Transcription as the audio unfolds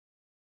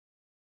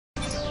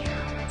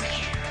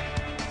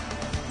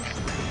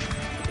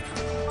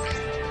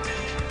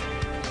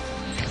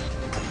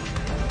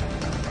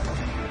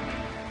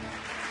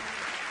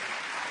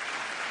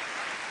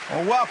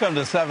Well, welcome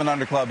to 7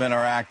 Under Club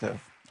Interactive.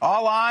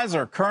 All eyes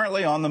are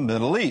currently on the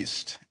Middle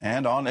East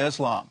and on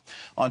Islam.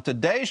 On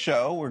today's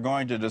show, we're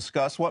going to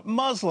discuss what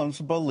Muslims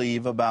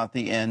believe about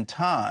the end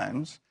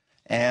times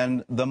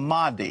and the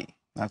Mahdi.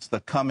 That's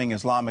the coming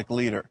Islamic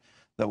leader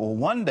that will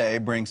one day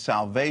bring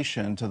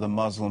salvation to the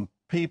Muslim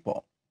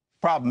people.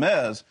 Problem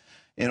is,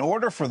 in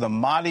order for the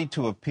Mahdi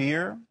to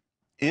appear,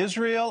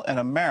 Israel and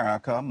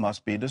America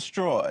must be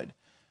destroyed.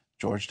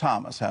 George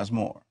Thomas has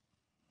more.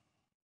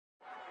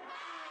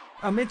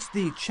 Amidst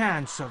the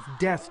chants of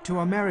death to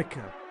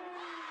America,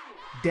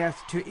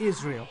 death to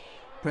Israel,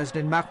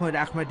 President Mahmoud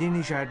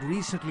Ahmadinejad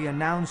recently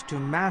announced to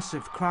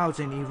massive crowds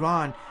in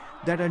Iran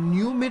that a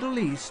new Middle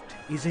East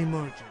is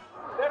emerging.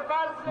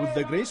 With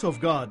the grace of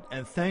God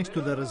and thanks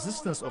to the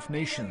resistance of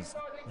nations,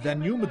 the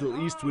new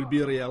Middle East will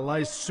be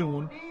realized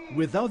soon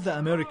without the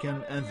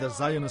American and the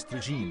Zionist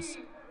regimes.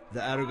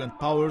 The arrogant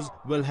powers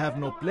will have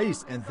no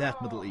place in that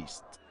Middle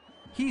East.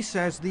 He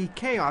says the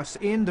chaos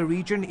in the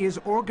region is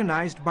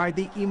organized by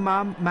the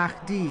Imam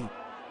Mahdi.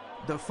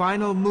 The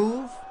final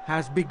move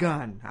has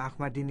begun,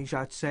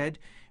 Ahmadinejad said.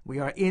 We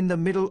are in the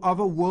middle of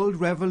a world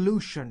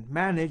revolution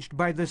managed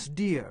by this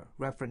dear,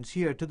 reference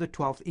here to the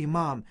 12th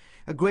Imam.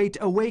 A great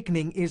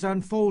awakening is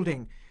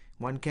unfolding.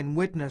 One can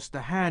witness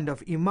the hand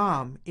of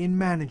Imam in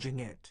managing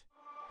it.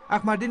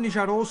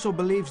 Ahmadinejad also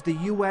believes the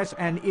U.S.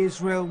 and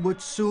Israel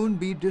would soon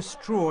be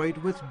destroyed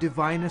with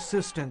divine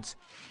assistance.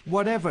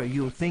 Whatever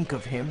you think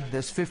of him,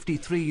 this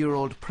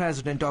 53-year-old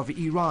president of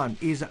Iran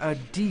is a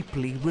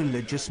deeply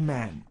religious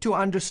man. To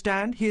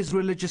understand his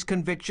religious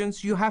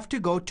convictions, you have to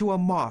go to a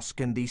mosque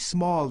in the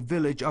small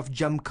village of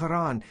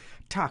Jamkaran,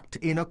 tucked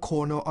in a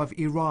corner of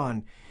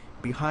Iran.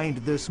 Behind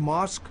this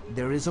mosque,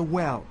 there is a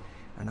well,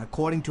 and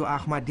according to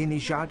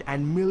Ahmadinejad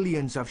and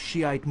millions of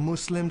Shiite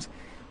Muslims,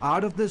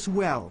 out of this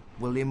well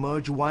will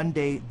emerge one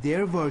day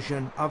their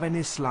version of an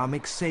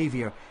Islamic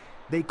savior.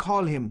 They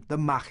call him the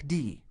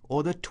Mahdi,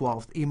 or the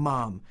 12th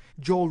Imam.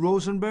 Joel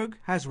Rosenberg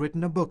has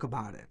written a book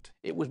about it.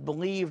 It was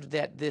believed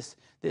that this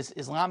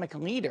Islamic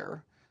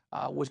leader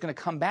was going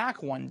to come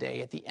back one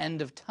day at the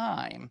end of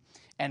time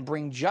and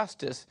bring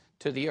justice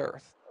to the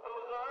earth.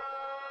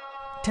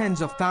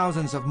 Tens of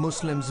thousands of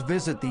Muslims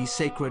visit the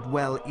sacred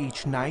well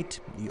each night.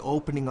 The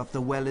opening of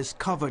the well is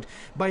covered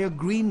by a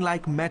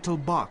green-like metal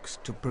box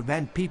to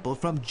prevent people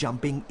from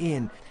jumping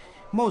in.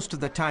 Most of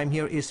the time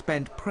here is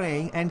spent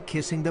praying and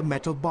kissing the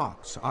metal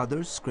box.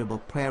 Others scribble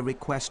prayer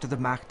requests to the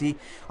Mahdi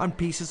on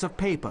pieces of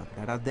paper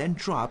that are then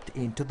dropped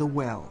into the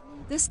well.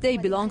 This day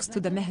belongs to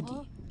the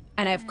Mahdi,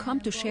 and I've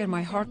come to share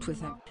my heart with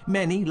him.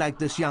 Many, like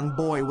this young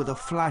boy with a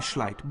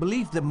flashlight,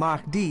 believe the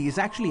Mahdi is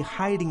actually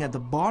hiding at the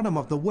bottom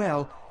of the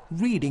well,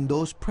 reading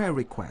those prayer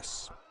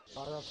requests.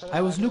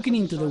 I was looking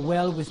into the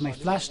well with my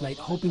flashlight,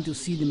 hoping to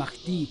see the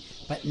Mahdi,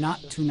 but not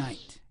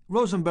tonight.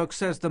 Rosenberg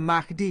says the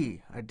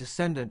Mahdi, a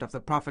descendant of the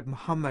Prophet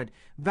Muhammad,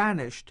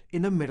 vanished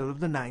in the middle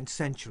of the 9th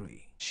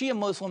century. Shia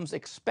Muslims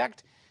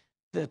expect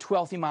the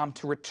 12th Imam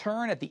to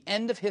return at the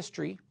end of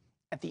history,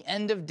 at the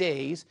end of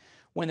days,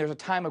 when there's a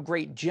time of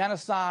great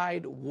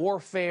genocide,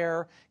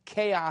 warfare,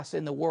 chaos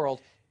in the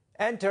world.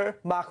 Enter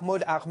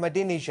Mahmoud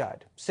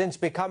Ahmadinejad. Since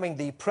becoming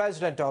the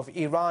president of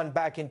Iran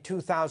back in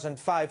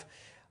 2005,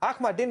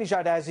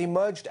 Ahmadinejad has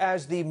emerged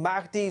as the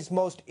Mahdi's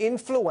most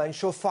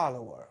influential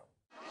follower.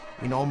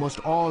 In almost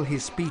all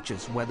his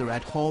speeches, whether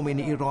at home in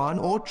Iran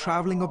or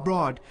traveling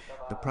abroad,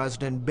 the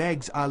president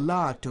begs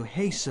Allah to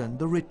hasten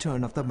the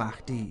return of the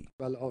Mahdi.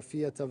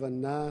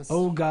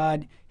 O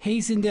God,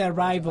 hasten the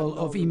arrival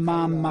of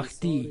Imam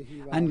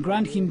Mahdi and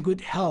grant him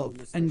good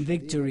health and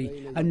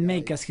victory and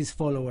make us his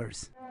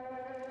followers.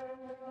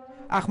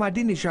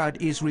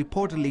 Ahmadinejad is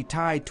reportedly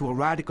tied to a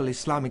radical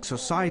Islamic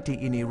society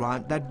in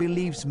Iran that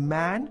believes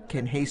man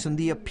can hasten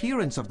the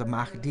appearance of the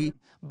Mahdi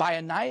by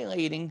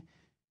annihilating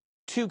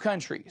two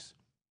countries,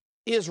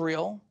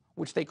 Israel,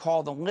 which they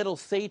call the Little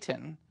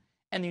Satan,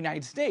 and the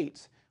United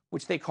States,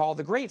 which they call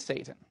the Great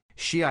Satan.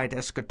 Shiite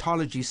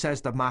eschatology says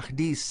the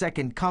Mahdi's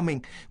second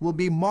coming will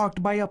be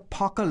marked by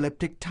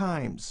apocalyptic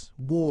times.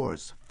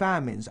 Wars,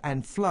 famines,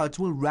 and floods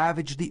will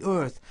ravage the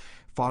earth,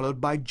 followed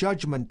by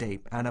Judgment Day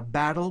and a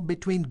battle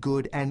between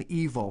good and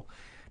evil.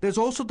 There's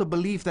also the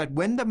belief that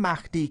when the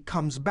Mahdi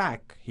comes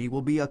back, he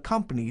will be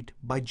accompanied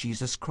by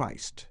Jesus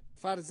Christ.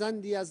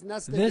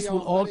 This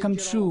will all come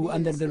true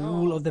under the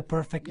rule of the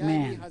perfect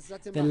man,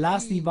 the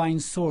last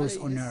divine source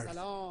on earth,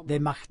 the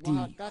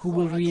Mahdi, who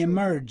will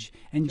re-emerge,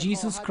 and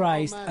Jesus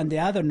Christ and the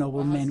other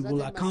noble men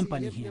will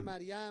accompany him.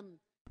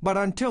 But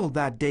until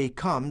that day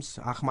comes,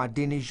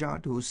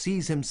 Ahmadinejad, who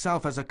sees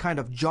himself as a kind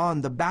of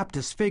John the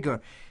Baptist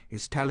figure,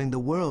 is telling the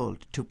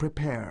world to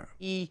prepare.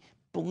 He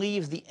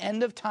believes the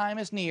end of time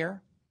is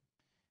near,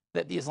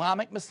 that the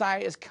Islamic Messiah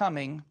is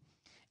coming,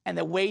 and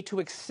the way to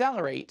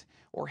accelerate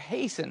or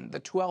hasten the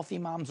 12th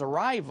Imam's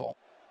arrival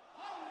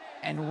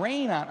and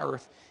reign on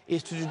earth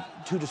is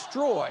to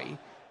destroy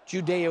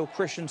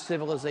Judeo-Christian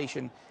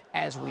civilization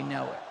as we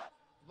know it.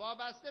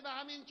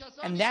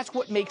 And that's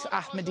what makes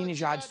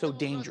Ahmadinejad so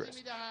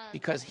dangerous,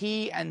 because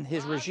he and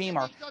his regime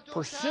are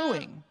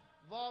pursuing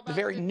the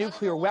very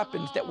nuclear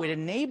weapons that would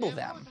enable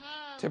them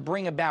to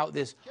bring about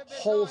this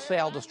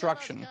wholesale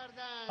destruction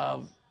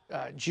of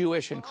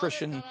Jewish and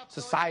Christian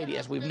society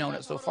as we've known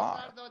it so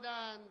far.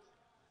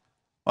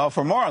 Well,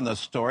 for more on this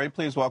story,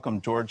 please welcome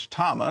George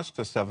Thomas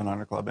to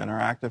 700 Club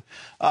Interactive.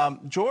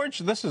 George,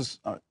 this is,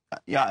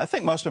 I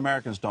think most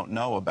Americans don't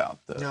know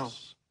about this. No.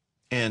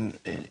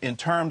 In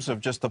terms of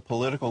just the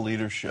political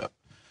leadership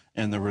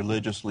and the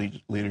religious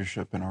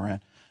leadership in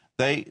Iran,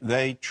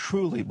 they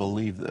truly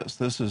believe this.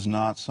 This is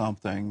not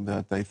something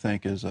that they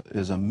think is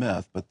a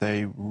myth, but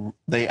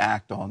they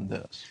act on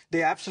this.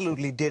 They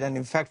absolutely did. And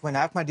in fact, when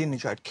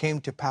Ahmadinejad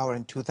came to power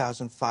in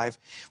 2005,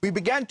 we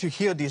began to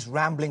hear these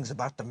ramblings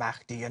about the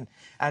Mahdi.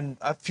 And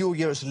a few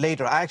years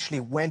later, I actually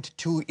went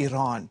to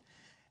Iran.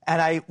 And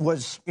I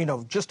was,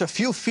 just a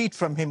few feet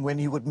from him when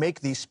he would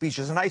make these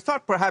speeches. And I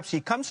thought perhaps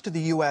he comes to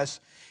the U.S.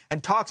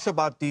 and talks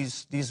about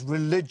these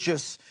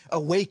religious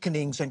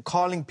awakenings and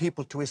calling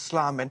people to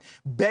Islam and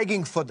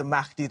begging for the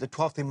Mahdi, the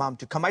 12th Imam,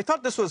 to come. I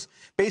thought this was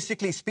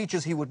basically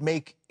speeches he would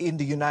make in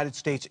the United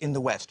States, in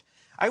the West.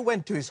 I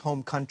went to his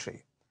home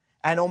country,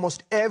 and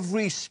almost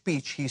every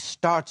speech he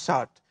starts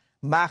out,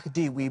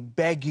 Mahdi, we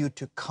beg you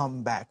to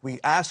come back. We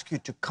ask you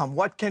to come.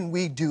 What can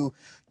we do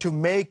to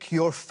make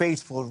your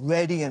faithful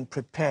ready and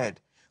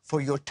prepared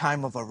for your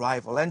time of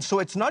arrival? And so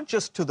it's not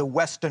just to the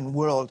Western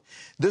world.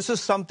 This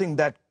is something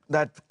that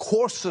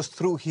courses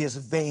through his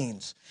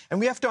veins.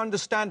 And we have to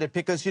understand it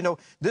because,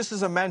 this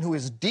is a man who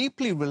is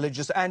deeply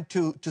religious, and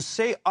to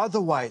say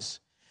otherwise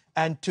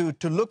and to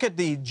look at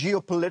the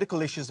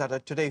geopolitical issues that are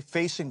today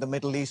facing the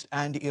Middle East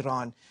and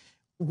Iran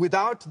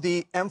without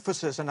the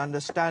emphasis and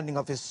understanding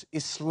of his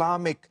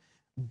Islamic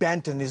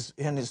bent and his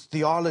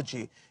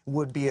theology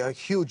would be a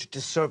huge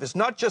disservice,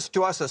 not just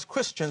to us as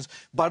Christians,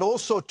 but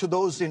also to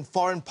those in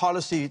foreign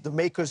policy, the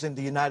makers in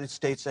the United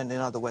States and in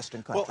other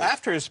Western countries. Well,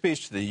 after his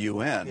speech to the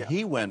UN,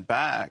 he went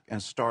back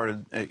and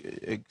started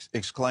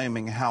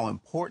exclaiming how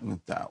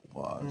important that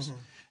was,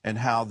 and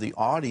how the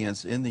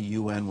audience in the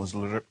UN was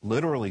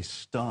literally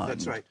stunned.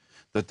 That's right.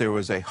 That there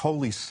was a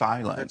holy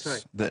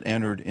silence that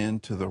entered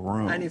into the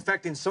room. And in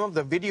fact, in some of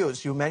the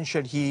videos you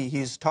mentioned,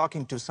 he's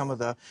talking to some of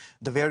the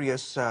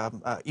various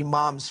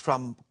imams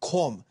from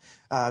Qom,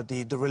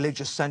 the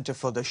religious center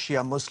for the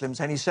Shia Muslims.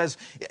 And he says,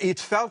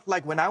 it felt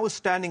like when I was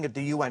standing at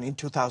the UN in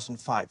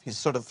 2005, his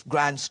sort of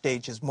grand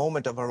stage, his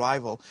moment of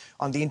arrival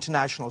on the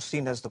international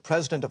scene as the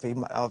president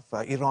of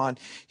Iran,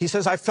 he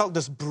says, I felt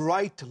this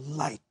bright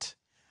light.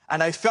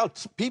 And I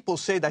felt people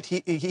say that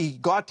he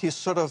got his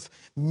sort of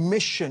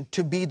mission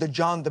to be the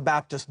John the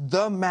Baptist,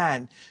 the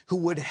man who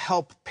would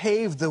help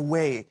pave the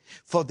way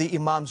for the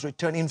Imam's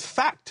return. In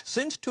fact,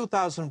 since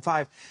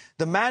 2005,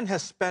 the man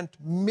has spent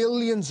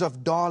millions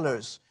of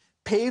dollars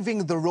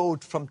paving the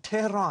road from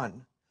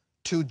Tehran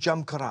to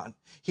Jamkaran.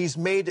 He's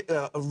made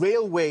a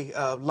railway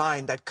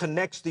line that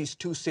connects these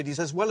two cities,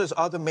 as well as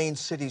other main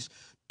cities,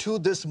 to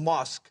this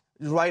mosque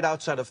right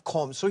outside of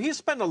Qom. So he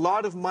spent a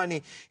lot of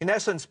money, in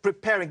essence,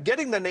 preparing,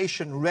 getting the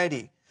nation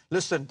ready.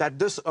 Listen, that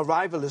this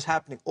arrival is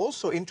happening.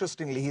 Also,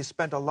 interestingly, he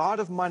spent a lot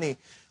of money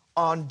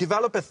on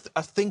developing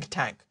a think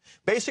tank.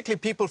 Basically,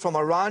 people from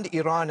around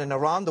Iran and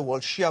around the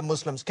world, Shia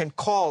Muslims, can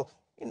call,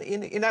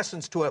 in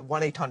essence, to a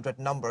 1-800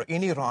 number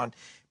in Iran.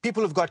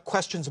 People have got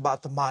questions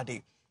about the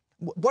Mahdi.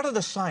 What are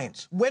the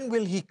signs? When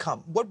will he come?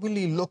 What will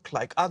he look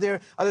like? Are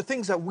there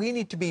things that we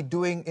need to be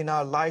doing in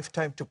our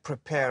lifetime to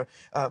prepare?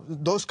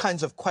 Those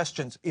kinds of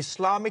questions.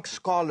 Islamic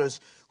scholars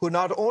who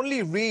not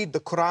only read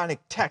the Quranic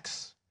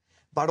texts,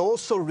 but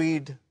also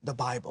read the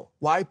Bible.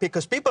 Why?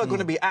 Because people are going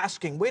to be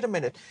asking, wait a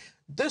minute,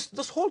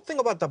 this whole thing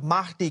about the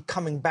Mahdi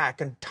coming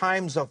back in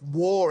times of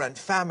war and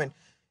famine,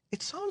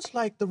 it sounds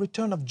like the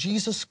return of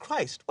Jesus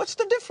Christ. What's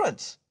the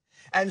difference?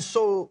 And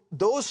so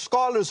those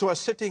scholars who are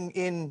sitting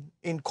in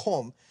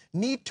Qom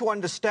need to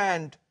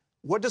understand,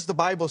 what does the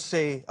Bible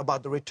say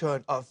about the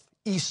return of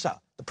Isa,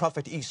 the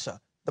prophet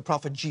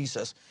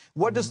Jesus?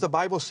 What does the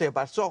Bible say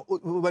about it? So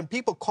when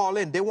people call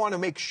in, they want to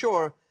make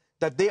sure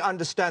that they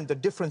understand the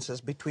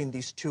differences between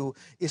these two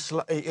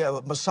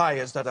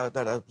messiahs that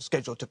are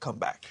scheduled to come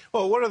back.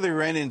 Well, what do the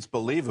Iranians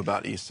believe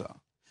about Isa?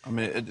 I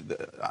mean,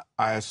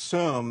 I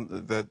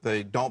assume that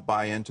they don't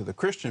buy into the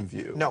Christian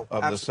view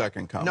of the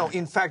second coming. No,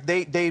 in fact,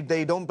 they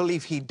don't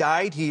believe he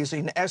died. He is,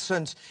 in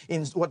essence,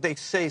 in what they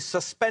say,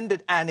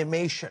 suspended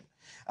animation.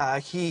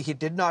 He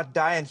did not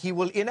die, and he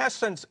will, in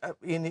essence,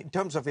 in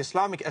terms of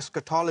Islamic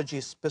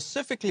eschatology,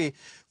 specifically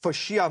for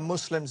Shia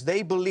Muslims,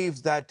 they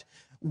believe that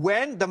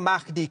when the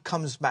Mahdi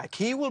comes back,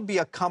 he will be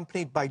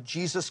accompanied by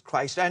Jesus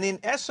Christ. And in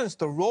essence,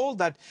 the role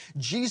that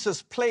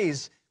Jesus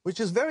plays, which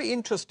is very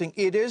interesting,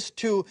 it is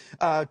to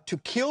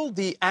kill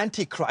the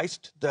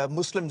Antichrist. The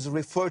Muslims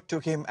refer to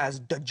him as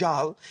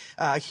Dajjal.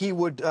 He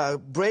would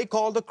break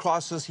all the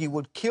crosses. He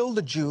would kill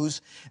the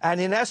Jews.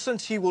 And in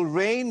essence, he will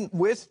reign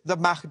with the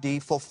Mahdi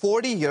for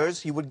 40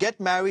 years. He would get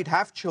married,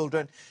 have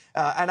children.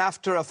 And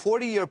after a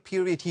 40-year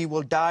period, he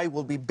will die,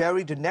 will be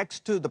buried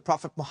next to the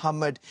Prophet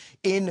Muhammad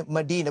in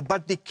Medina.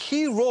 But the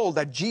key role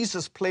that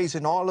Jesus plays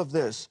in all of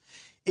this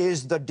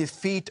is the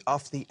defeat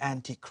of the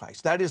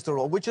Antichrist. That is the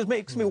role, which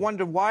makes me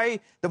wonder why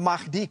the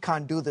Mahdi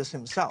can't do this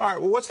himself. All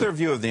right, well, what's their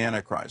view of the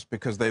Antichrist?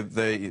 Because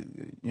they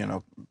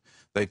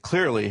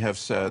clearly have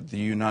said the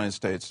United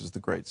States is the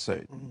great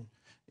Satan.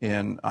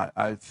 And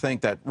I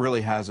think that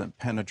really hasn't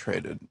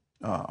penetrated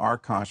our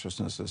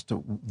consciousness as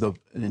to the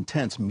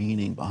intense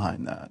meaning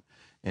behind that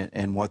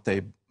and what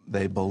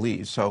they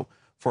believe. So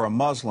for a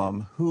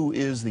Muslim, who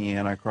is the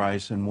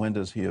Antichrist and when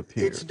does he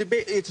appear?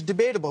 It's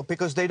debatable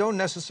because they don't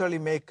necessarily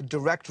make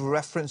direct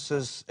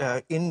references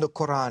in the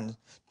Quran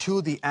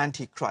to the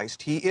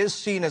Antichrist. He is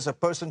seen as a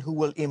person who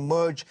will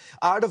emerge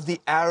out of the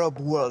Arab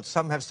world.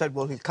 Some have said,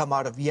 well, he'll come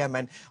out of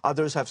Yemen.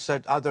 Others have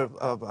said, other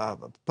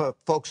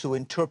folks who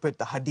interpret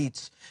the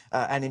hadiths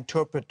and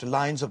interpret the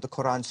lines of the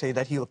Quran say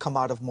that he will come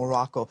out of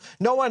Morocco.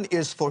 No one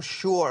is for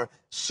sure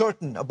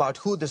certain about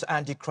who this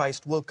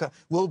Antichrist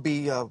will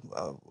be,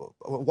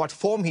 what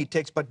form he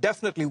takes, but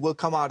definitely will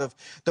come out of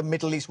the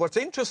Middle East. What's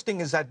interesting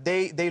is that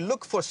they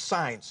look for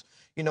signs.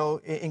 You know,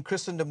 in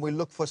Christendom, we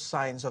look for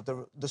signs of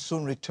the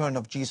soon return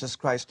of Jesus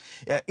Christ.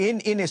 In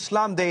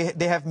Islam, they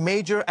have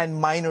major and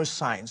minor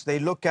signs. They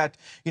look at,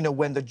 you know,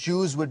 when the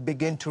Jews would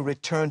begin to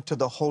return to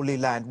the Holy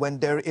Land, when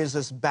there is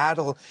this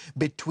battle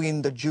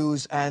between the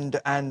Jews and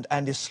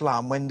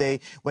Islam, when they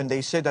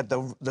say that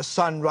the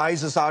sun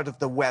rises out of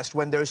the west,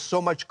 when there's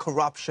so much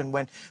corruption,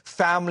 when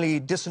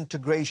family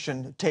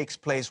disintegration takes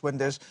place, when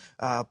there's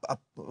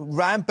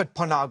rampant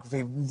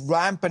pornography,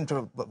 rampant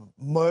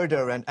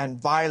murder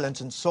and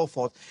violence and so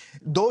forth.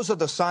 Those are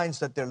the signs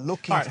that they're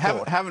looking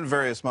for. Haven't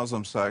various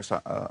Muslim sects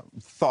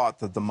thought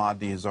that the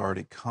Mahdi has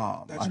already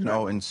come? I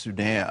know in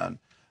Sudan,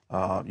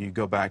 you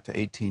go back to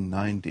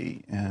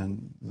 1890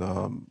 and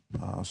the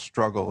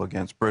struggle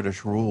against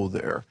British rule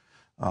there,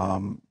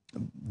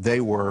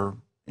 they were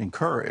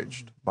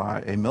encouraged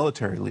by a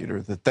military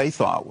leader that they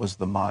thought was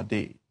the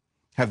Mahdi.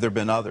 Have there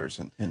been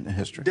others in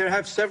history? There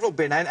have several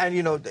been. And,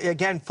 you know,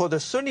 again, for the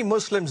Sunni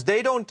Muslims,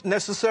 they don't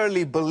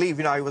necessarily believe,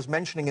 you know, I was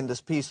mentioning in this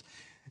piece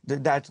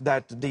that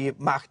the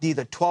Mahdi,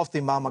 the 12th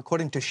Imam,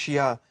 according to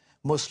Shia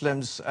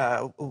Muslims,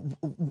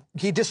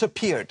 he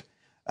disappeared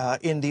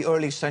in the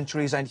early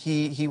centuries, and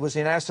he was,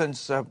 in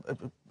essence,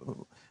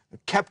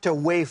 kept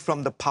away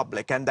from the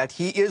public, and that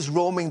he is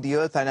roaming the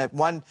earth, and at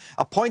one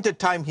appointed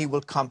time he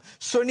will come.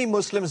 Sunni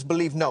Muslims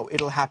believe, no,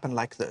 it'll happen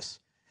like this.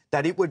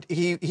 That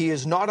he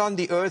is not on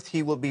the earth.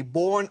 He will be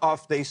born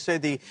of, they say,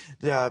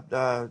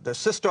 the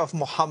sister of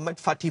Muhammad,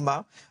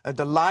 Fatima,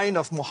 the line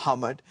of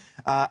Muhammad,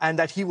 and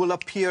that he will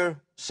appear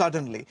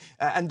suddenly.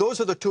 And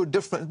those are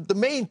the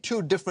main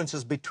two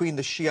differences between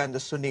the Shia and the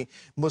Sunni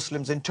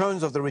Muslims in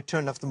terms of the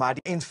return of the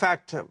Mahdi. In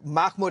fact,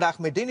 Mahmoud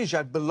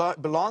Ahmadinejad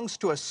belongs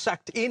to a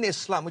sect in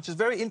Islam, which is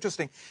very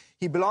interesting.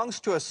 He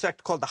belongs to a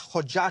sect called the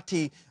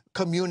Hojati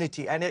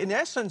community. And in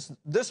essence,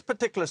 this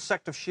particular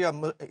sect of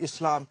Shia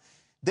Islam,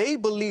 they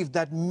believe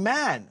that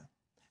man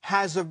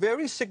has a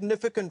very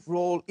significant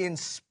role in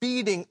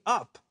speeding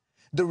up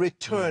the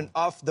return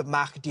of the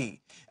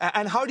Mahdi.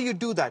 And how do you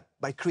do that?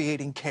 By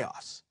creating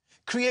chaos.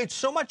 Create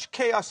so much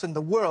chaos in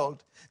the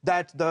world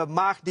that the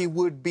Mahdi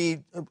would be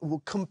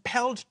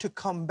compelled to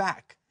come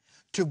back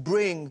to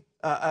bring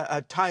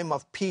a time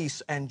of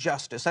peace and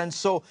justice. And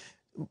so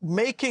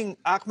making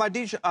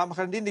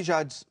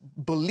Ahmadinejad's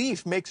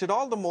belief makes it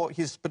all the more,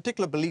 his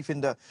particular belief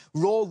in the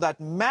role that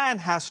man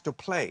has to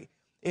play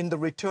in the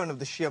return of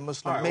the Shia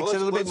Muslim makes it a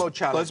little bit more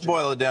challenging. Let's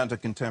boil it down to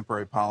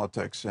contemporary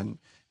politics and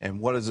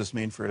what does this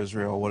mean for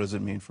Israel? What does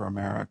it mean for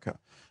America?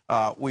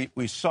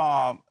 We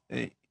saw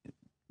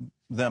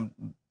them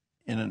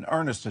in an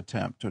earnest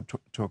attempt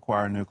to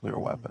acquire nuclear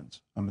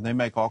weapons. I mean, they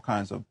make all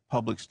kinds of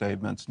public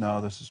statements. No,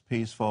 this is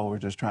peaceful. We're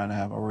just trying to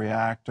have a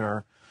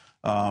reactor.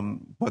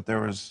 But there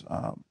was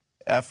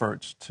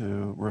efforts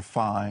to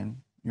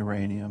refine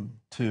uranium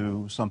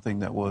to something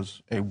that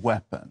was a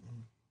weapon.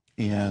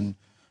 And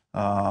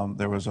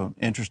there was an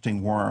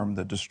interesting worm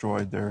that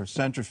destroyed their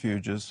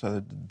centrifuges, so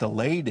it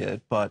delayed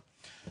it. But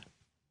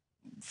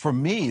for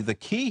me, the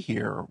key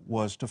here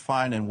was to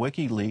find in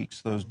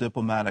WikiLeaks, those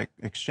diplomatic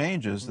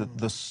exchanges, that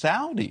the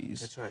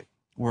Saudis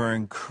were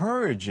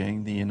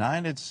encouraging the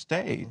United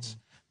States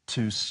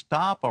to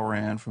stop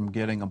Iran from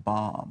getting a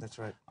bomb. That's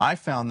right. I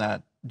found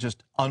that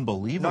just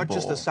unbelievable. Not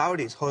just the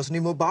Saudis.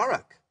 Hosni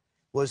Mubarak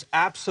was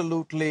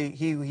absolutely,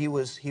 he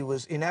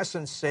was in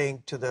essence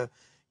saying to the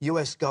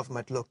U.S.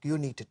 government, look, you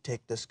need to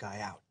take this guy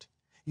out.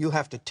 You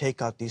have to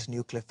take out these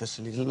nuclear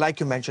facilities. Like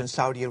you mentioned,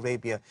 Saudi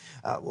Arabia.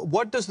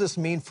 What does this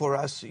mean for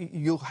us?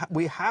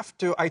 We have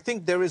to, I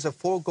think there is a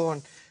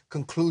foregone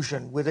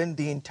conclusion within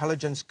the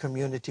intelligence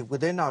community,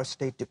 within our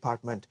State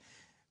Department,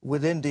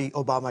 within the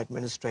Obama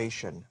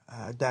administration,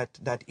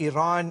 that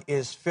Iran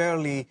is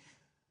fairly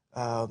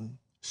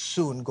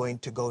soon going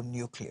to go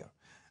nuclear.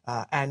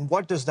 And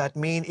what does that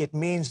mean? It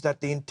means that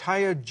the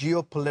entire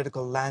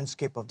geopolitical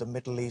landscape of the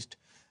Middle East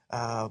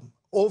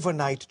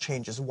overnight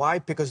changes. Why?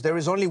 Because there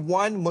is only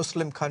one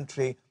Muslim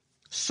country,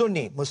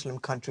 Sunni Muslim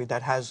country,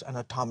 that has an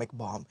atomic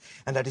bomb,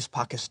 and that is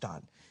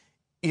Pakistan.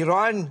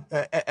 Iran,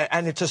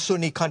 and it's a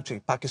Sunni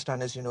country.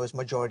 Pakistan, as you know, is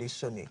majority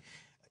Sunni.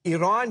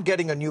 Iran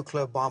getting a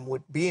nuclear bomb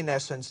would be, in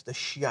essence, the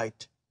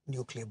Shiite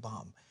nuclear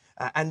bomb.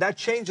 And that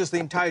changes the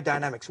entire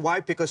dynamics. Why?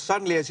 Because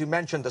suddenly, as you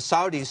mentioned, the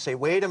Saudis say,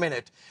 wait a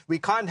minute, we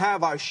can't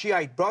have our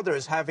Shiite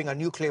brothers having a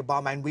nuclear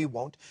bomb, and we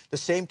won't. The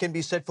same can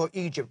be said for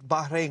Egypt,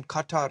 Bahrain,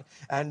 Qatar,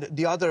 and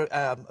the other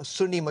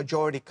Sunni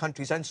majority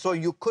countries. And so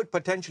you could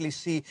potentially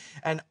see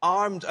an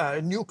armed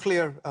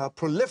nuclear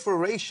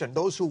proliferation,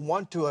 those who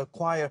want to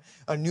acquire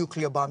a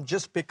nuclear bomb,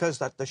 just because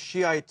that the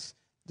Shiites,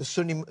 the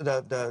Sunni,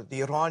 the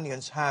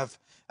Iranians have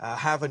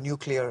a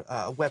nuclear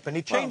weapon.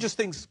 It changes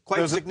things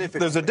quite significantly.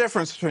 There's a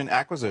difference between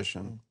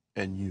acquisition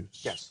and use.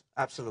 Yes,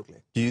 absolutely.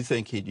 Do you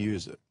think he'd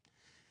use it?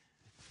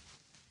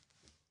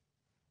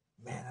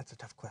 Man, that's a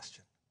tough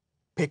question.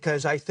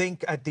 Because I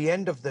think at the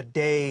end of the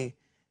day,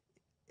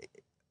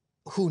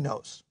 who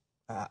knows?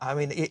 I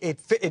mean,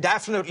 it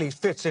definitely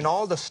fits in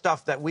all the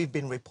stuff that we've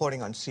been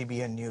reporting on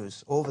CBN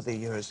News over the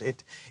years.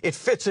 It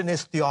fits in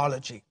his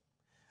theology.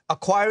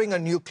 Acquiring a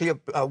nuclear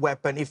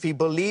weapon, if he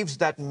believes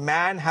that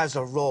man has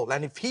a role,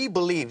 and if he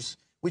believes,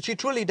 which he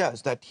truly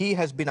does, that he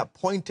has been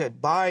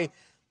appointed by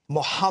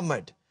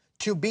Muhammad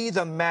to be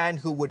the man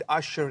who would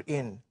usher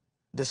in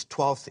this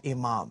 12th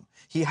Imam.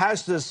 He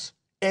has this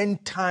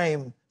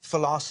end-time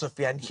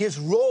philosophy and his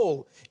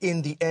role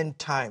in the end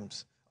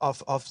times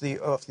of the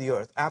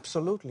earth.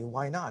 Absolutely,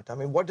 why not? I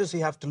mean, what does he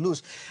have to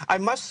lose? I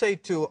must say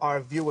to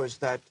our viewers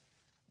that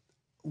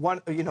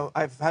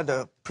I've had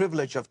the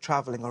privilege of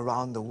traveling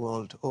around the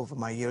world over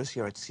my years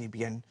here at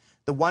CBN.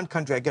 The one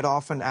country I get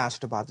often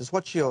asked about is,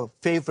 what's your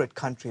favorite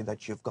country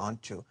that you've gone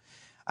to?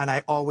 And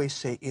I always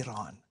say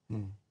Iran.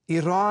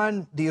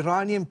 Iran, the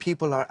Iranian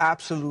people are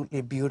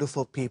absolutely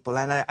beautiful people.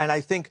 And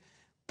I think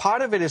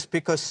part of it is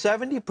because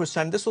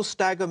 70%, this will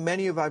stagger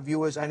many of our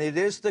viewers, and it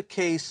is the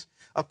case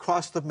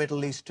across the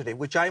Middle East today,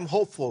 which I'm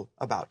hopeful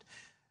about.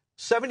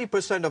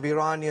 70% of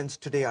Iranians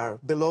today are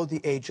below the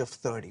age of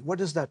 30. What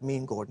does that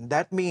mean, Gordon?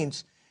 That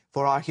means,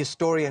 for our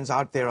historians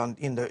out there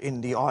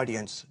in the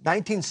audience,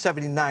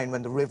 1979,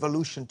 when the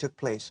revolution took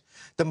place,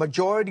 the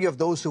majority of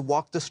those who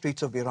walk the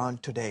streets of Iran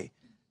today,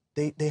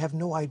 they have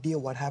no idea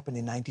what happened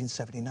in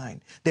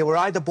 1979. They were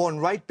either born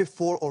right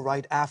before or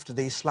right after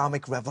the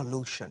Islamic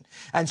Revolution.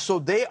 And so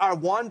they are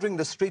wandering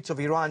the streets of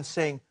Iran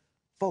saying,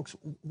 folks,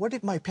 what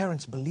did my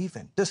parents believe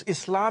in? This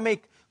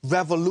Islamic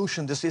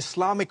revolution, this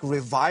Islamic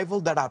revival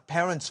that our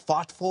parents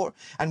fought for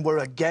and were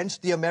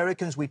against the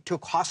Americans. We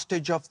took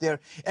hostage of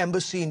their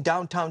embassy in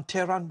downtown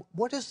Tehran.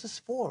 What is this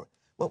for?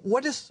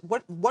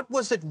 What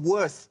was it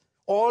worth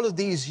all of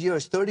these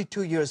years,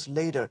 32 years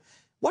later?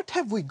 What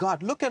have we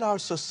got? Look at our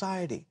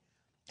society.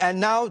 And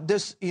now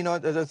this,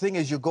 the thing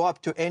is, you go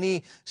up to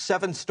any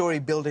 7-story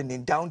building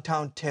in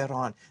downtown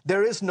Tehran.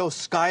 There is no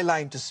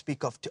skyline to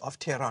speak of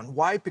Tehran.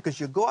 Why? Because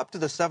you go up to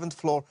the 7th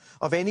floor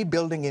of any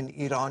building in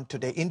Iran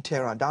today, in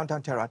Tehran,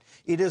 downtown Tehran,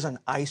 it is an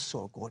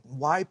eyesore, Gordon.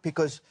 Why?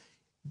 Because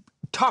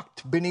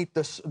tucked beneath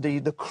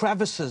the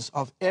crevices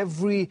of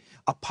every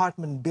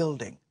apartment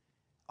building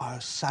are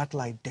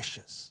satellite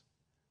dishes.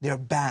 They're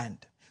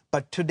banned.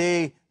 But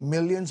today,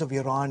 millions of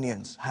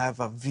Iranians have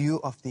a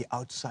view of the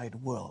outside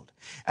world.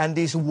 And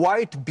these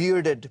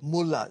white-bearded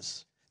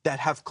mullahs that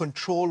have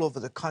control over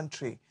the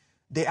country,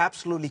 they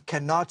absolutely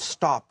cannot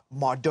stop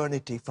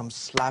modernity from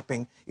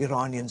slapping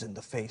Iranians in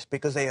the face,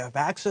 because they have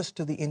access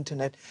to the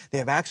internet, they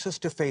have access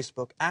to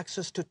Facebook,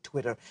 access to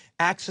Twitter,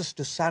 access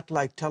to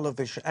satellite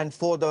television. And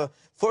for the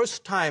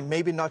first time,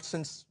 maybe not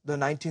since the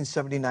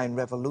 1979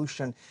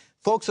 revolution,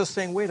 folks are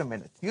saying, wait a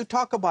minute, you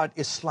talk about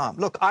Islam.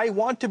 Look, I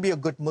want to be a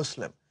good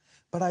Muslim,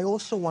 but I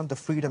also want the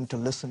freedom to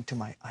listen to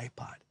my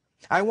iPod.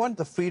 I want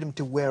the freedom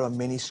to wear a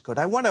miniskirt.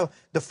 I want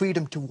the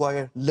freedom to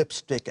wear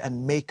lipstick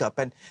and makeup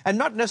and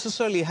not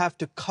necessarily have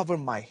to cover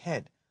my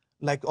head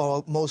like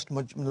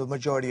the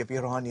majority of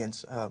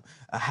Iranians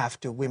have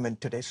to, women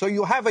today. So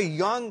you have a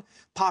young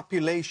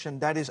population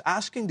that is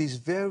asking these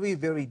very,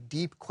 very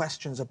deep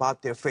questions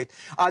about their faith.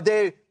 Are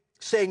they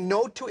saying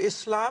no to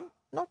Islam?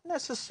 Not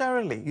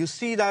necessarily. You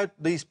see that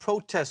these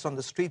protests on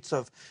the streets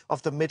of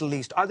the Middle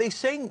East. Are they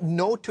saying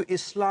no to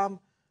Islam?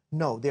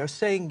 No. They're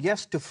saying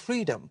yes to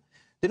freedom.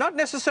 They're not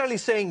necessarily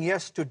saying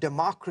yes to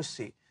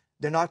democracy.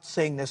 They're not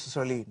saying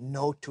necessarily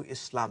no to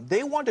Islam.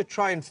 They want to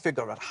try and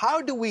figure out,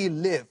 how do we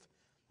live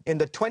in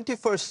the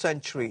 21st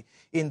century,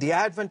 in the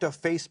advent of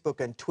Facebook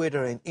and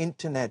Twitter and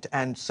internet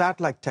and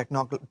satellite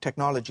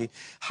technology?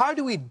 How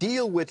do we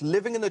deal with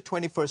living in the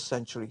 21st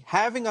century,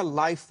 having a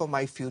life for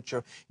my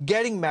future,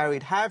 getting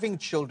married, having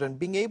children,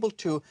 being able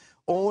to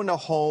own a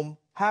home,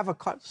 have a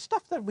car,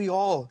 stuff that we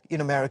all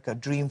in America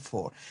dream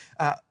for,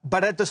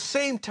 but at the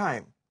same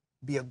time,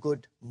 be a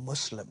good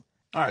Muslim?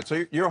 All right,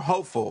 so you're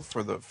hopeful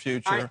for the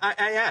future. I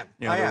am.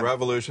 The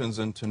revolutions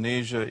in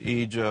Tunisia,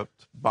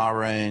 Egypt,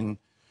 Bahrain.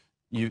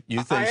 You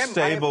think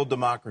stable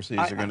democracies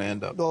are going to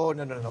end up? No.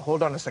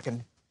 Hold on a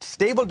second.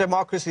 stable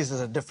democracies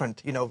is a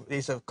different,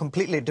 is a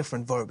completely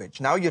different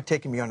verbiage. Now you're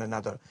taking me on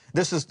another.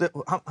 This is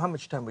how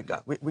much time we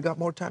got? We got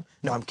more time?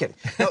 No, I'm kidding.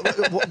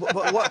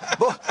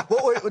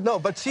 No,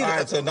 but see. All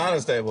right, so not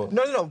as stable.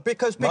 No,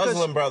 because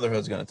Muslim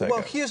Brotherhood's going to take it.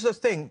 Well, here's the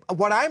thing.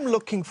 What I'm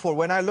looking for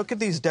when I look at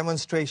these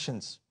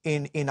demonstrations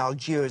in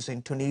Algiers,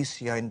 in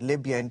Tunisia, in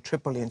Libya, in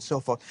Tripoli, and so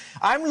forth,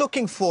 I'm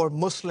looking for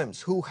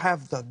Muslims who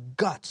have the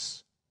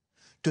guts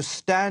to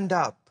stand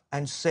up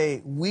and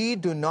say, we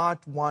do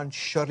not want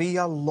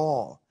Sharia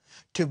law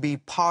to be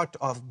part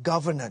of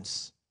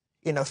governance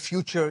in a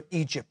future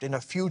Egypt, in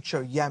a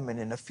future Yemen,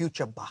 in a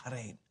future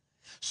Bahrain.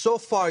 So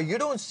far, you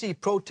don't see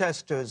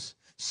protesters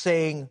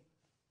saying,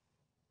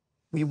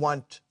 we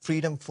want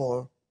freedom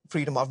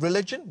of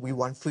religion, we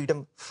want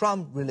freedom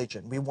from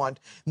religion, we want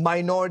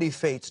minority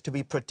faiths to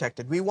be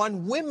protected, we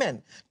want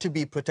women to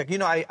be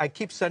protected. I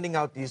keep sending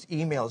out these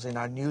emails in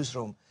our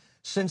newsroom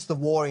since the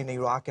war in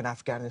Iraq and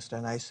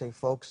Afghanistan. I say,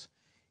 folks,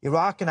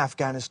 Iraq and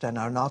Afghanistan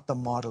are not the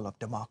model of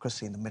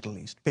democracy in the Middle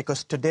East.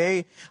 Because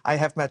today, I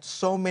have met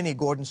so many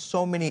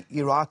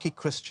Iraqi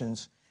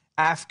Christians,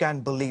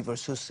 Afghan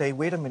believers who say,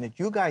 wait a minute,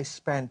 you guys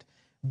spent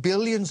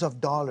billions of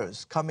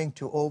dollars coming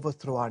to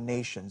overthrow our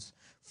nations.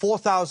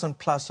 4,000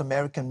 plus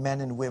American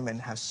men and women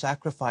have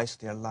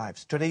sacrificed their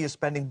lives. Today, you're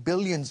spending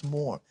billions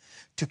more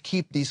to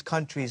keep these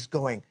countries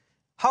going.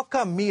 How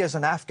come me as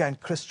an Afghan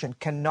Christian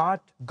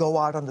cannot go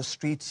out on the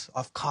streets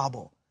of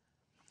Kabul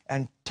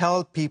and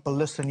tell people,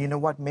 listen, you know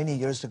what, many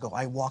years ago,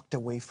 I walked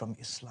away from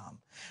Islam,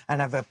 and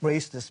I've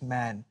embraced this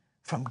man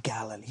from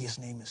Galilee. His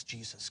name is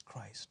Jesus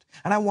Christ.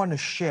 And I want to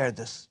share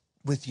this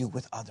with you,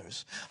 with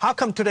others. How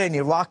come today an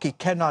Iraqi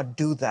cannot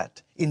do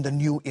that in the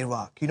new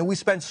Iraq? We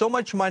spend so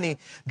much money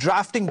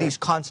drafting these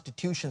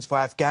constitutions for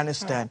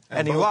Afghanistan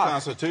and both Iraq.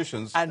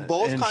 Constitutions and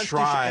both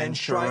enshrine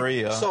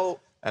Sharia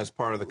as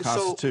part of the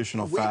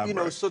constitutional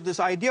fabric. So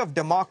this idea of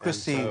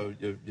democracy... And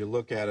so you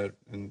look at it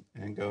and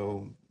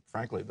go,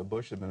 frankly, the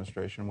Bush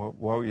administration, what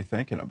were you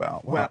thinking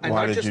about? Why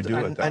did you do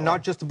it that way? And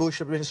not just the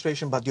Bush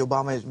administration, but the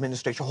Obama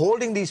administration,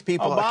 holding these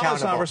people accountable.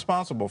 Obama's not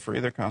responsible for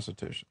either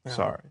constitution. Yeah.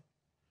 Sorry.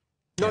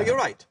 No, you're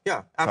right.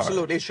 Yeah,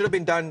 absolutely. Sorry. It should have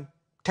been done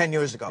 10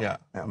 years ago. Yeah.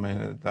 I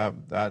mean,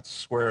 that's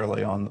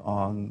squarely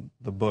on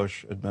the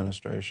Bush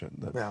administration.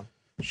 That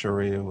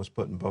Sharia was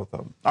put in both of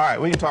them. All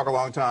right, we can talk a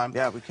long time.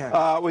 Yeah, we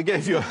can. We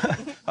gave you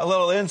a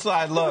little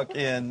inside look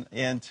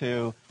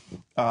into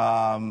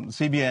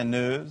CBN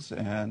News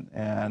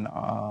and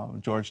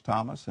George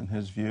Thomas and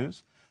his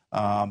views.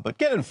 But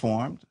get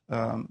informed.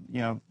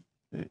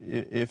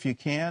 If you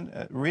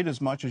can, read as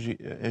much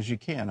as you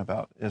can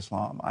about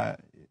Islam.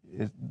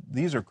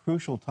 These are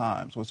crucial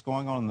times. What's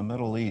going on in the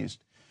Middle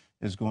East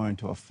is going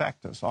to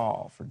affect us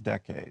all for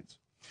decades.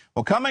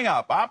 Well, coming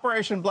up,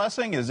 Operation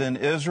Blessing is in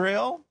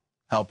Israel,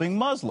 helping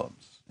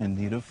Muslims in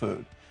need of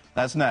food.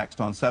 That's next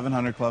on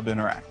 700 Club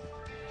Interactive.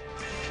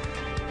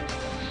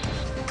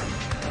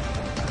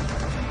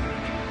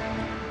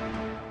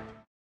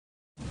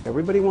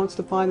 Everybody wants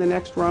to find the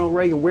next Ronald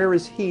Reagan. Where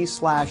is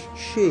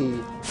he/she?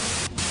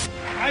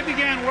 I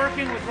began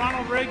working with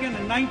Ronald Reagan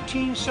in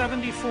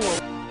 1974.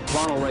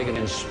 Ronald Reagan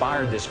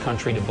inspired this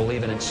country to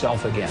believe in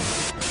itself again.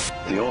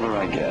 The older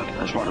I get,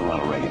 the smarter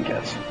Ronald Reagan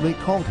gets. They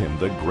called him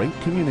the Great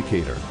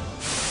Communicator.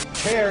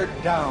 Tear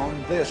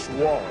down this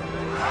wall.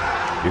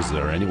 Is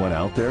there anyone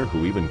out there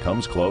who even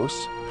comes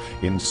close?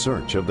 In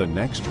search of the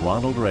next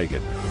Ronald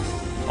Reagan.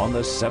 On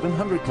the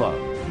 700 Club,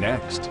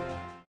 next.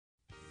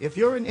 If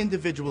you're an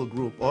individual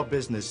group or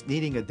business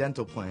needing a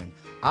dental plan,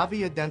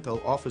 Avia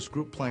Dental offers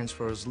group plans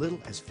for as little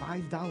as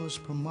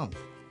 $5 per month.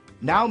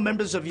 Now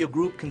members of your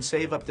group can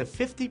save up to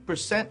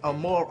 50% or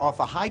more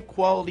off a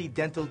high-quality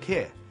dental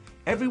care.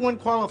 Everyone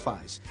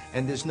qualifies,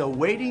 and there's no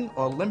waiting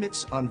or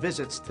limits on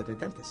visits to the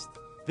dentist.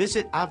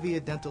 Visit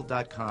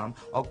aviadental.com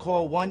or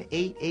call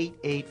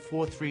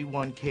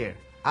 1-888-431-CARE.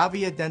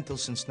 Avia Dental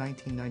since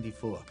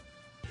 1994.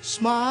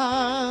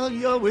 Smile,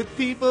 you're with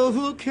people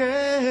who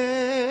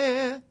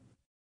care.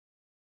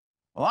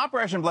 Well,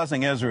 Operation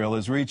Blessing Israel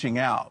is reaching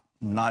out,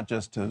 not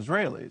just to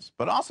Israelis,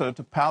 but also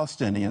to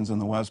Palestinians in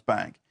the West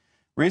Bank.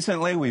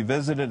 Recently, we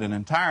visited an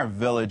entire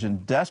village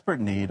in desperate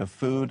need of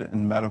food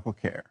and medical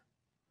care.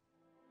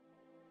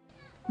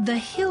 The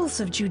hills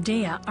of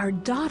Judea are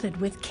dotted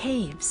with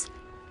caves.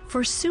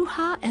 For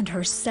Suha and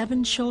her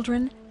 7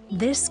 children,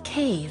 this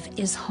cave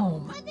is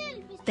home.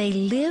 They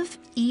live,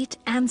 eat,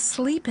 and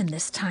sleep in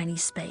this tiny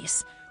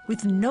space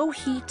with no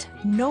heat,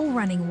 no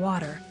running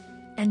water,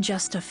 and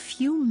just a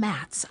few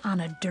mats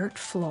on a dirt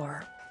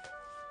floor.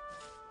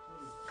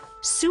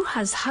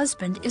 Suha's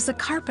husband is a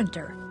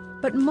carpenter,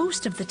 but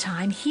most of the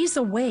time he's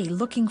away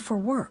looking for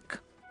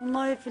work.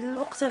 It's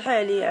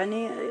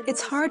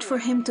hard for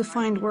him to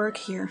find work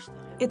here.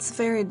 It's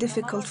very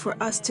difficult for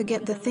us to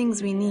get the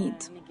things we need.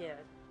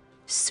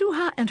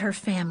 Suha and her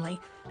family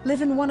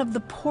live in one of the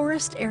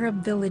poorest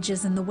Arab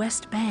villages in the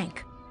West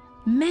Bank.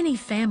 Many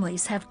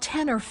families have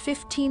 10 or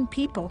 15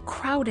 people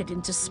crowded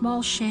into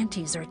small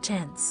shanties or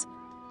tents.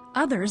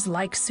 Others,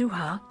 like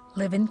Suha,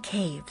 live in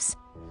caves.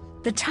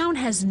 The town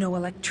has no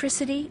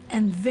electricity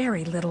and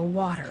very little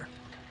water.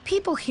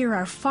 People here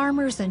are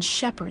farmers and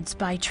shepherds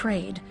by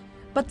trade,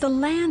 but the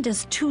land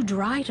is too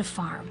dry to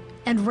farm,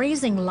 and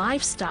raising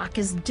livestock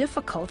is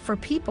difficult for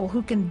people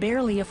who can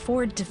barely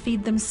afford to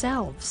feed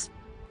themselves.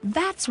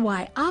 That's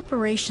why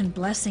Operation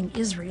Blessing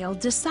Israel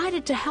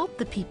decided to help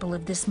the people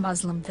of this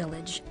Muslim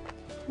village.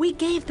 We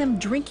gave them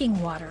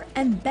drinking water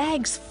and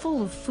bags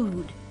full of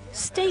food,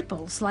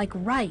 staples like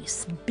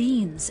rice,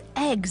 beans,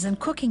 eggs, and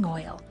cooking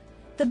oil.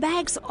 The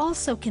bags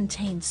also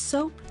contained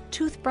soap,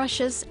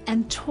 toothbrushes,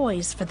 and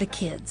toys for the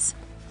kids.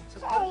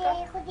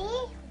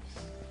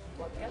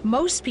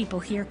 Most people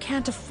here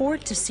can't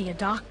afford to see a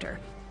doctor,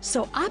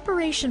 so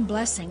Operation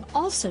Blessing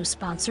also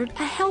sponsored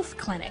a health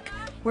clinic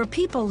where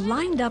people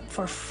lined up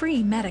for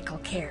free medical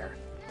care.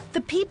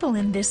 The people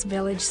in this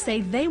village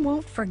say they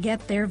won't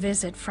forget their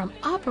visit from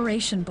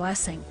Operation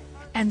Blessing,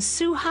 and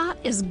Suha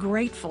is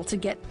grateful to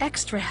get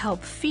extra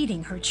help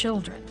feeding her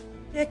children.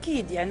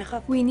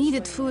 We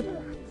needed food.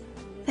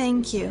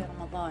 Thank you.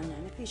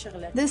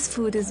 This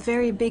food is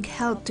very big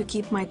help to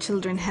keep my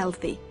children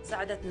healthy.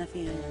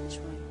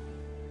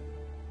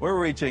 We're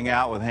reaching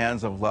out with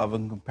hands of love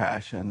and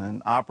compassion,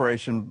 and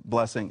Operation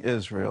Blessing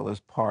Israel is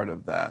part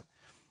of that.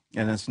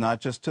 And it's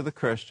not just to the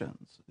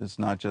Christians, it's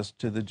not just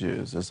to the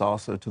Jews, it's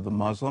also to the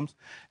Muslims,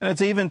 and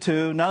it's even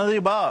to none of the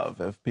above.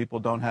 If people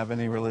don't have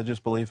any religious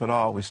belief at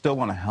all, we still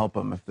want to help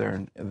them if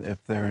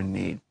they're in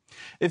need.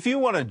 If you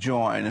want to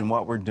join in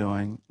what we're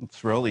doing,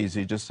 it's real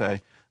easy. Just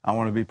say, I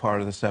want to be part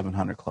of the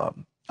 700 Club.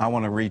 I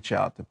want to reach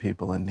out to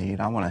people in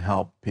need. I want to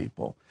help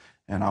people,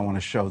 and I want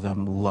to show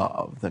them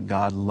love, that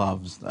God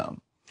loves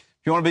them.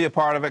 If you want to be a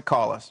part of it,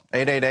 call us,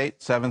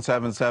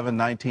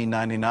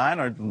 888-777-1999,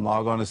 or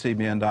log on to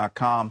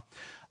CBN.com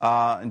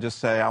and just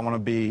say, I want to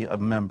be a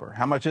member.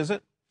 How much is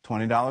it?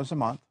 $20 a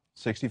month,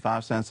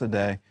 65 cents a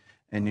day,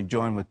 and you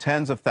join with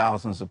tens of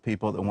thousands of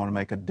people that want to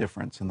make a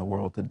difference in the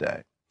world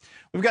today.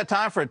 We've got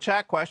time for a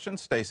chat question.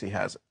 Stacy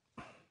has it.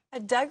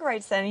 Doug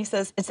writes in, he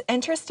says, it's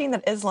interesting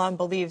that Islam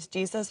believes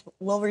Jesus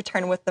will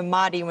return with the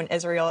Mahdi when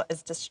Israel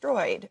is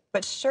destroyed,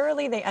 but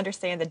surely they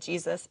understand that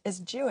Jesus is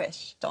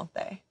Jewish, don't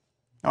they?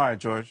 All right,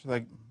 George,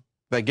 they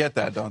get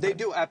that, don't they? They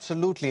do,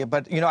 absolutely.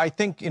 But, I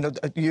think,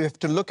 you have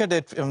to look at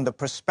it from the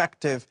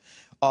perspective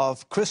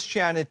of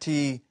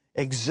Christianity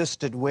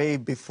existed way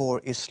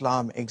before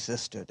Islam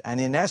existed. And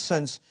in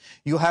essence,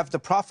 you have the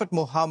Prophet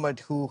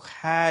Muhammad who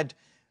had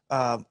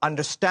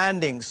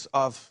understandings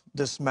of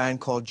this man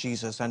called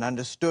Jesus and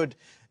understood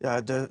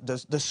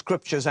the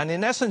scriptures. And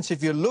in essence,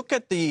 if you look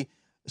at the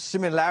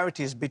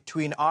similarities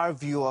between our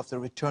view of the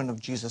return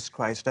of Jesus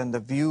Christ and the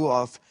view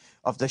of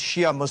the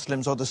Shia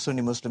Muslims or the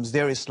Sunni Muslims,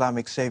 their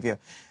Islamic savior,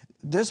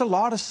 there's a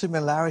lot of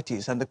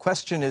similarities. And the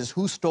question is,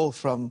 who stole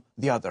from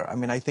the other? I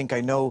mean, I think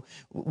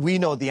we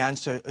know the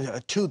answer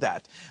to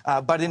that.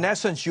 But in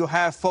essence, you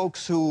have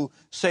folks who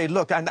say,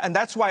 look, and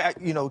that's why,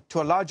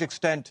 to a large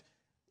extent,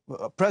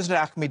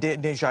 President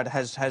Ahmadinejad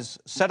has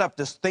set up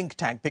this think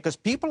tank, because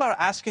people are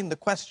asking the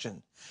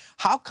question,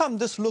 how come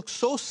this looks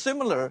so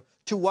similar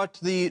to what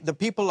the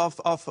people of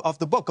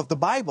the book, of the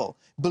Bible,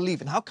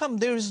 believe in? How come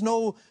there is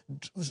no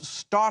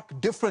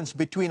stark difference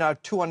between our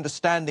two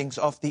understandings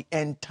of the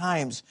end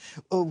times?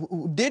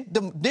 Did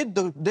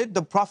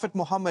the Prophet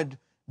Muhammad,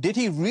 did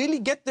he really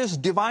get this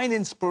divine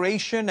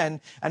inspiration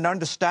and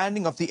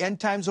understanding of the end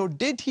times, or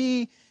did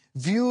he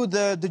view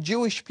the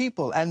Jewish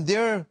people and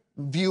their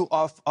view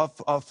of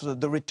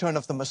the return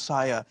of the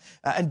Messiah,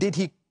 and did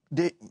he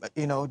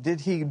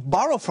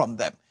borrow from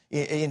them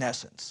in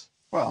essence?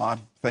 Well, I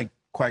think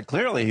quite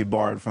clearly he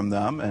borrowed from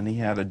them, and he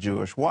had a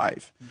Jewish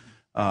wife.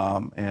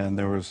 And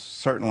there was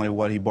certainly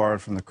what he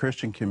borrowed from the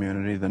Christian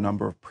community. The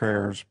number of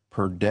prayers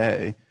per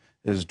day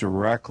is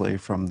directly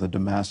from the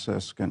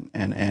Damascus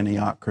and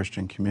Antioch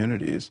Christian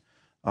communities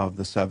of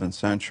the 7th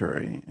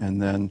century. And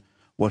then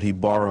what he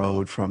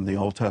borrowed from the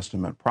Old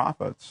Testament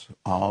prophets,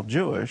 all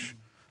Jewish.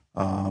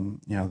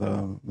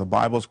 The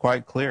Bible is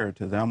quite clear.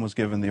 To them was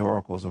given the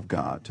oracles of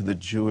God. To the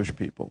Jewish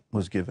people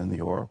was given the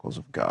oracles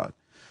of God.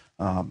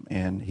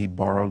 And he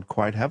borrowed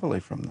quite heavily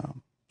from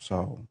them.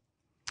 So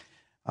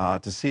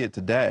to see it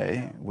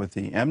today with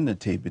the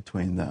enmity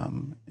between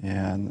them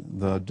and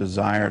the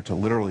desire to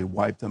literally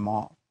wipe them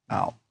all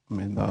out. I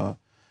mean, the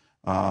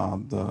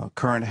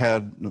current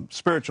head, the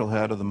spiritual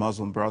head of the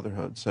Muslim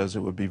Brotherhood says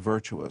it would be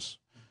virtuous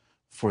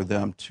for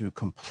them to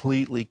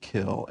completely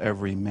kill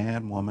every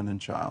man, woman,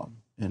 and child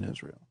in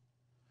Israel.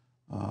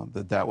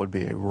 That would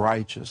be a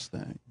righteous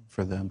thing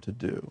for them to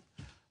do.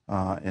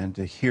 And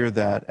to hear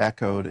that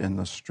echoed in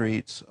the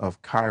streets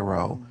of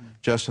Cairo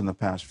just in the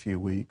past few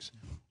weeks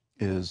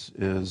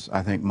is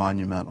I think,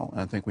 monumental.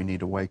 And I think we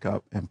need to wake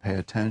up and pay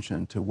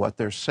attention to what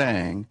they're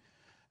saying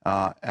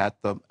at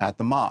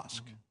the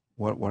mosque.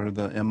 What are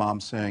the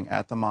imams saying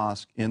at the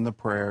mosque, in the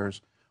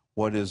prayers?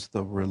 What is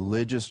the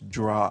religious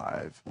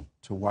drive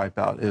to wipe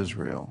out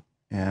Israel?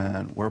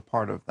 And we're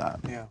part of that.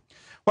 Yeah.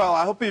 Well,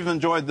 I hope you've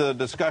enjoyed the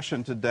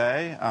discussion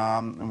today,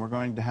 and we're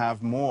going to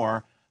have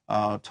more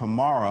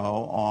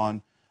tomorrow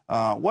on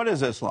what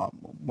is Islam?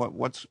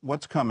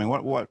 What's coming?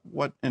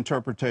 What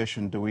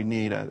interpretation do we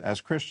need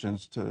as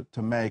Christians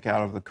to make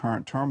out of the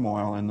current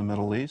turmoil in the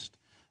Middle East?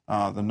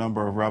 the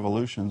number of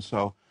revolutions.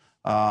 So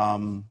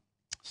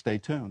stay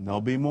tuned.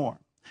 There'll be more.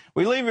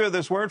 We leave you with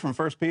this word from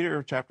 1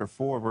 Peter chapter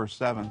 4, verse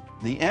 7.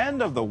 The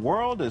end of the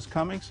world is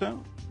coming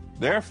soon.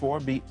 Therefore,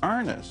 be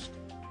earnest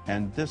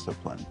and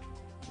disciplined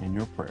in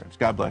your prayers.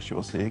 God bless you.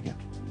 We'll see you again.